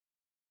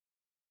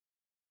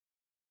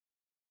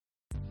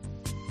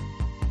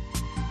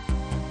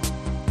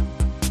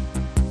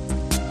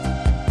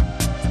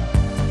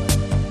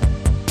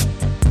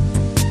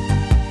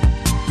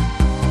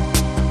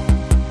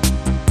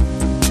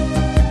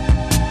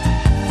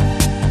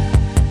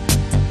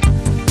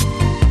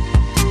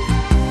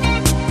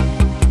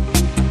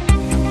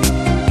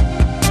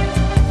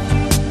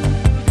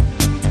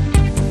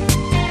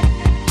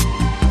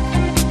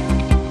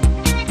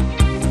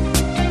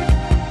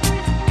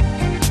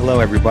Hello,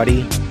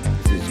 everybody.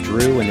 This is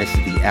Drew, and this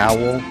is the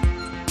Owl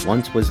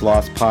Once Was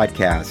Lost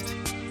podcast.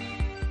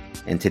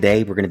 And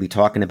today we're going to be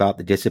talking about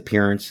the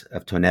disappearance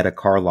of Tonetta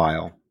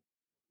Carlisle.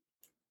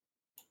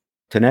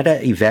 Tonetta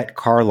Yvette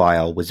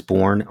Carlisle was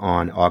born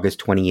on August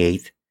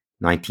 28,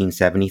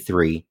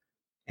 1973,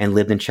 and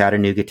lived in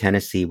Chattanooga,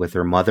 Tennessee with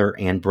her mother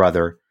and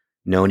brother,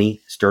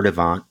 Noni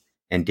Sturdivant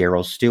and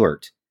Daryl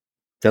Stewart.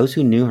 Those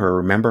who knew her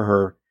remember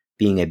her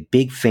being a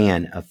big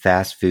fan of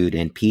fast food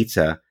and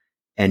pizza,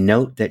 and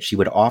note that she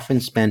would often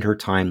spend her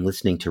time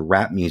listening to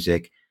rap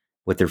music,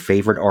 with her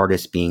favorite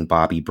artist being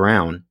Bobby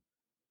Brown.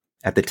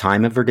 At the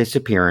time of her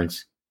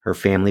disappearance, her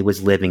family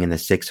was living in the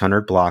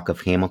 600 block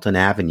of Hamilton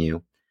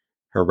Avenue.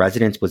 Her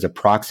residence was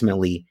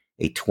approximately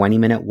a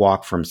 20-minute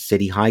walk from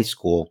City High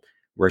School,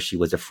 where she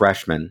was a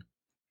freshman.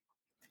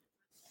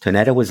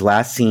 Tonetta was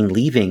last seen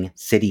leaving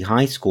City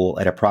High School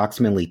at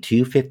approximately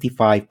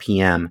 2:55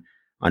 p.m.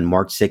 on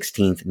March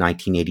 16,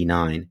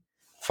 1989.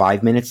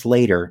 5 minutes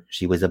later,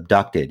 she was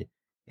abducted,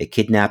 a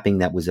kidnapping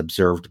that was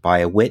observed by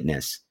a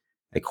witness.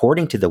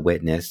 According to the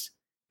witness,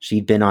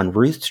 she'd been on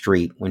Ruth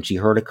Street when she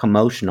heard a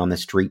commotion on the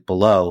street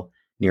below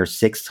near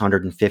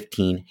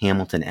 615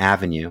 Hamilton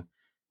Avenue,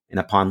 and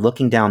upon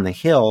looking down the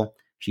hill,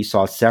 she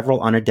saw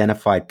several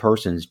unidentified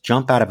persons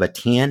jump out of a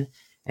tan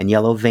and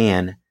yellow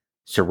van,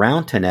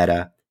 surround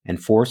Tonetta,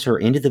 and force her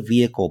into the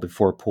vehicle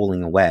before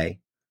pulling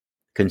away.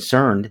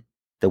 Concerned,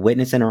 the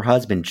witness and her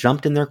husband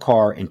jumped in their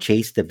car and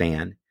chased the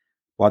van.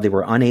 While they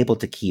were unable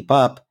to keep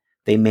up,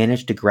 they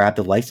managed to grab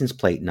the license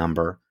plate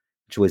number,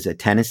 which was a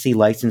Tennessee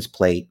license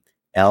plate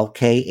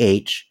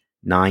LKH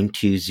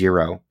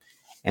 920,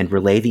 and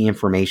relay the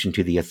information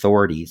to the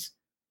authorities.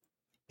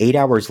 8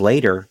 hours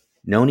later,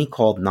 Noni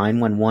called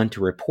 911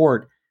 to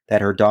report that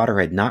her daughter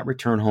had not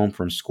returned home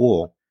from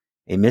school.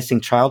 A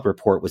missing child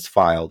report was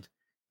filed.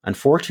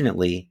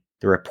 Unfortunately,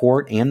 the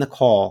report and the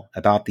call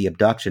about the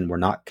abduction were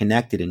not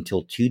connected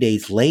until 2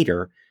 days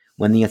later,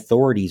 when the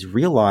authorities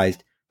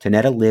realized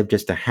Tonetta lived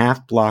just a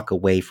half block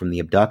away from the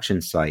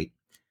abduction site.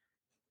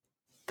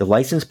 The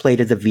license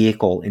plate of the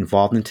vehicle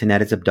involved in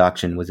Tonetta's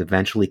abduction was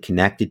eventually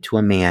connected to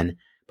a man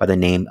by the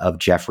name of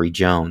Jeffrey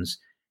Jones.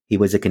 He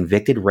was a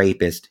convicted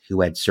rapist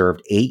who had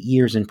served 8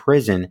 years in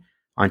prison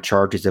on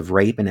charges of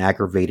rape and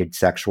aggravated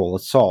sexual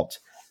assault.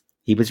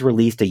 He was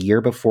released a year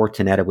before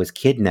Tonetta was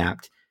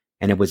kidnapped,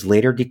 and it was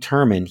later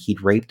determined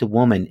he'd raped a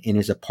woman in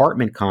his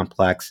apartment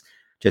complex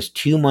just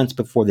 2 months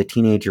before the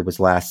teenager was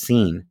last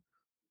seen.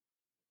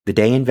 The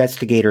day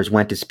investigators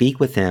went to speak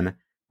with him,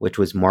 which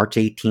was March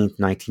 18,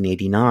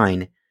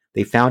 1989,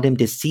 they found him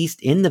deceased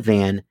in the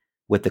van,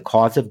 with the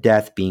cause of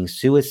death being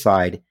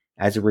suicide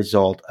as a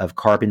result of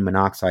carbon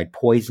monoxide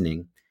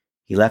poisoning.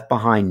 He left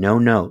behind no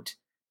note.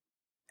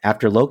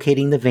 After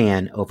locating the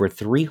van, over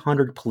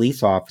 300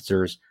 police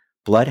officers,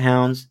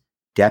 bloodhounds,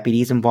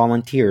 deputies, and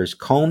volunteers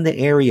combed the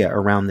area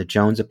around the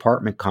Jones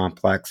apartment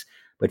complex,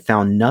 but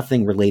found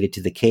nothing related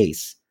to the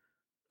case.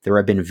 There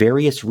have been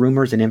various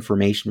rumors and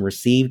information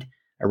received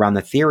around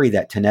the theory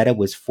that Tonetta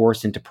was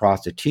forced into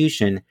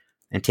prostitution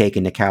and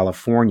taken to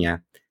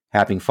California,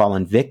 having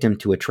fallen victim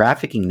to a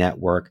trafficking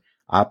network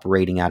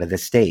operating out of the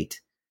state.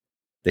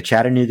 The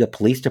Chattanooga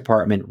Police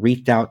Department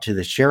reached out to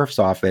the sheriff's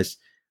office,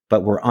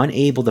 but were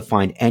unable to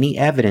find any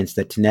evidence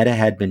that Tonetta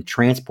had been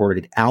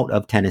transported out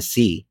of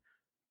Tennessee.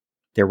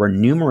 There were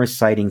numerous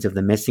sightings of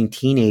the missing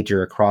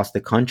teenager across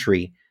the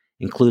country,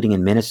 including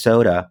in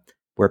Minnesota,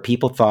 where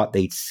people thought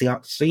they'd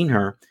seen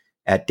her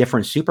at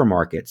different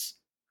supermarkets.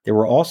 There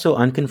were also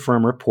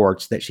unconfirmed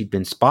reports that she'd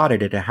been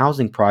spotted at a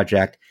housing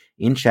project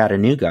in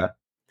Chattanooga.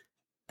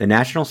 The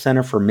National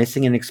Center for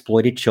Missing and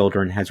Exploited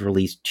Children has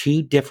released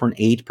 2 different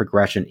age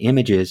progression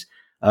images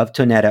of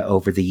Tonetta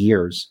over the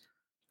years.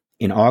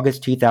 In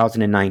August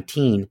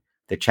 2019,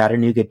 the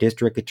Chattanooga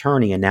District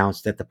Attorney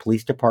announced that the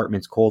police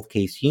department's cold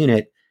case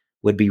unit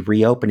would be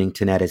reopening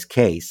Tonetta's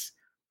case.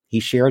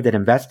 He shared that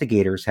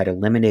investigators had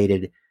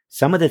eliminated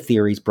some of the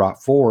theories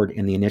brought forward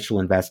in the initial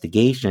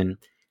investigation,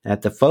 and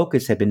that the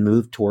focus had been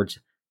moved towards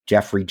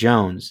Jeffrey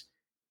Jones.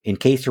 In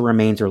case her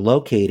remains are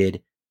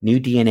located, new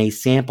DNA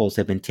samples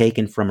have been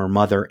taken from her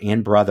mother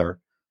and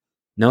brother.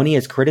 Noni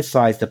has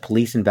criticized the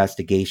police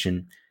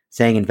investigation,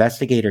 saying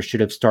investigators should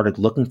have started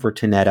looking for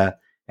Tonetta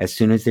as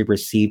soon as they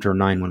received her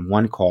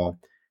 911 call,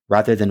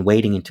 rather than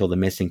waiting until the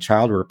missing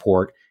child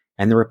report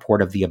and the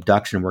report of the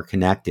abduction were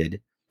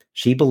connected.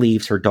 She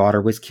believes her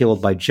daughter was killed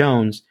by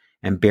Jones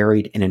and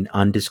buried in an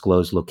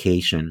undisclosed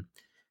location.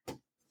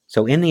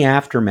 So in the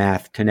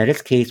aftermath,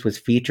 Tonetta's case was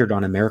featured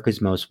on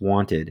America's Most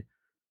Wanted.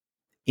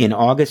 In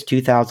August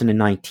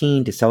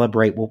 2019, to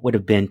celebrate what would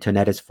have been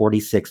Tonetta's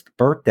 46th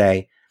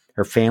birthday,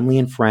 her family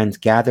and friends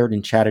gathered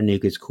in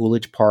Chattanooga's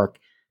Coolidge Park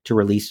to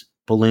release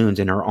balloons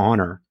in her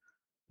honor.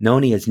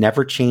 Noni has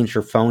never changed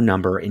her phone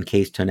number in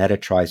case Tonetta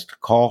tries to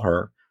call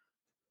her.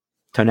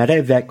 Tonetta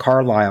Yvette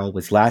Carlisle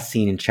was last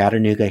seen in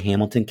Chattanooga,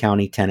 Hamilton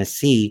County,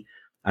 Tennessee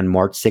on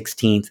March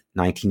 16,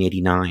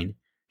 1989.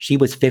 She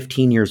was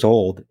 15 years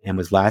old and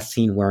was last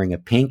seen wearing a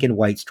pink and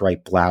white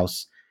striped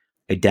blouse,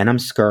 a denim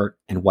skirt,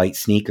 and white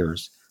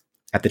sneakers.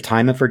 At the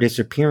time of her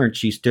disappearance,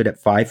 she stood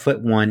at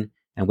 5'1"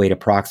 and weighed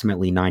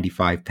approximately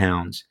 95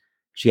 pounds.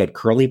 She had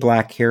curly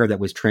black hair that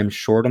was trimmed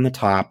short on the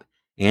top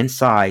and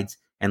sides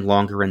and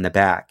longer in the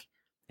back,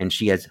 and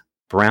she has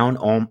brown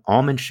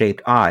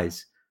almond-shaped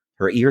eyes.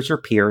 Her ears are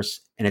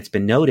pierced, and it's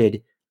been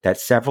noted that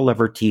several of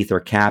her teeth are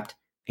capped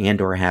and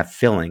or have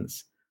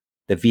fillings.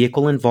 The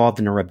vehicle involved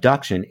in her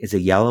abduction is a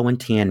yellow and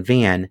tan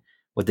van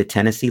with the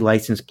Tennessee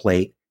license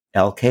plate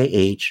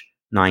LKH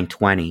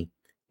 920.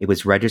 It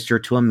was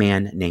registered to a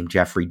man named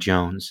Jeffrey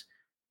Jones.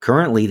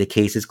 Currently, the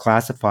case is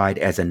classified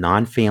as a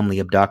non-family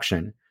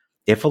abduction.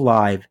 If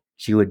alive,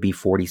 she would be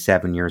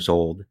 47 years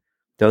old.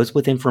 Those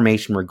with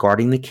information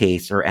regarding the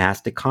case are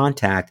asked to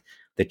contact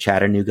the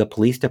Chattanooga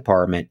Police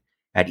Department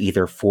at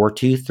either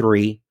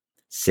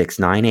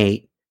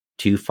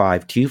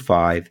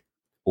 423-698-2525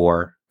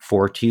 or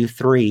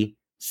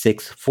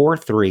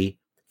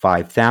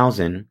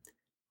 423-643-5000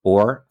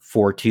 or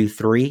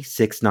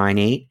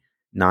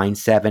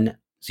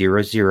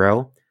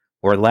 423-698-9700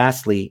 or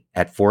lastly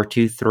at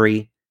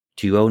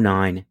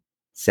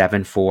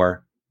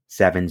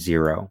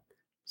 423-209-7470.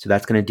 So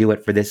that's going to do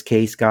it for this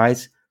case,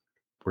 guys.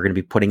 We're going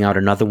to be putting out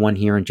another one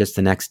here in just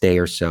the next day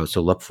or so,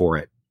 so look for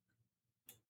it.